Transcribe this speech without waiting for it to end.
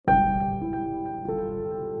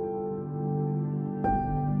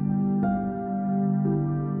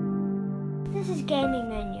Gaming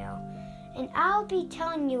Menu, and I'll be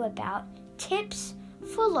telling you about tips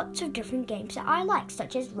for lots of different games that I like,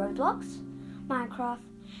 such as Roblox, Minecraft,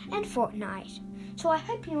 and Fortnite. So I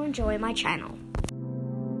hope you enjoy my channel.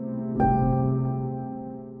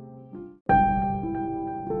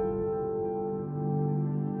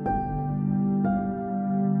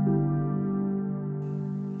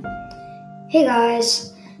 Hey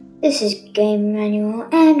guys, this is Game Manual,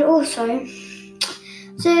 and also,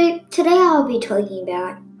 today I'll be talking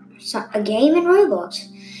about a game in Roblox.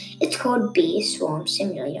 It's called Bee Swarm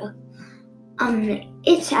Simulator.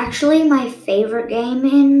 It's actually my favorite game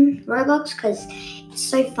in Roblox because it's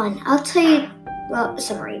so fun. I'll tell you, a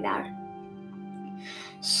summary about it.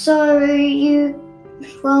 So you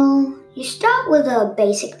start with a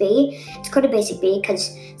basic bee. It's called a basic bee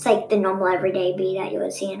because it's like the normal everyday bee that you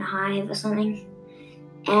would see in a hive or something.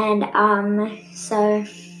 And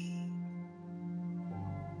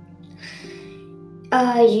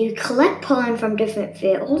you collect pollen from different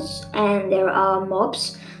fields, and there are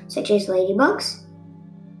mobs such as ladybugs,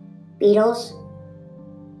 beetles,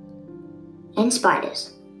 and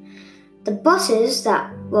spiders. The bosses that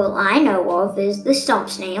I know of is the stomp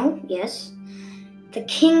snail, yes, the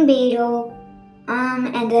king beetle,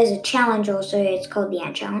 and there's a challenge also. It's called the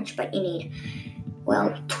ant challenge, but you need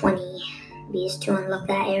 20 bees to unlock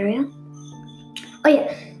that area. Oh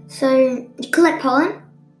yeah, so you collect pollen,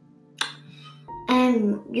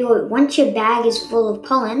 and once your bag is full of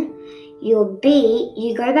pollen, you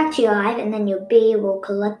go back to your hive, and then your bee will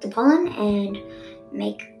collect the pollen and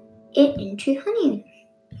make it into honey.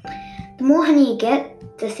 The more honey you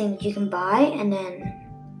get, the things you can buy, and then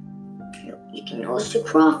you can also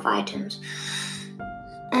craft items.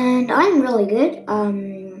 And I'm really good,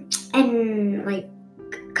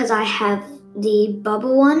 because I have the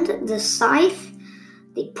bubble wand, the scythe,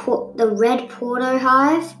 the red Porto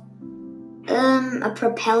hive, a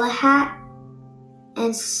propeller hat,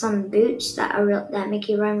 and some boots that make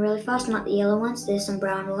you run really fast. Not the yellow ones. There's some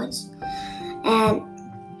brown ones, and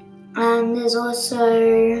there's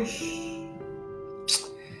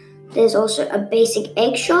also a basic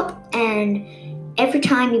egg shop. And every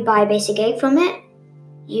time you buy a basic egg from it,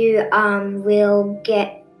 you will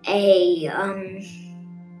get the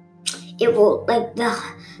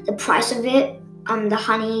price of it. The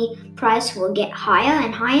honey price will get higher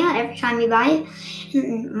and higher every time you buy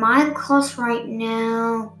it. Mine costs right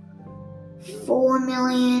now $4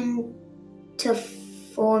 million to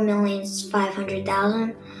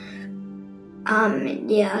 $4,500,000.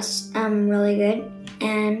 Yes, really good.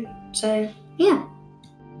 And so, yeah.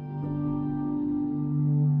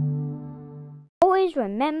 Always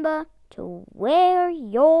remember to wear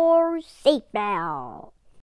your seatbelt.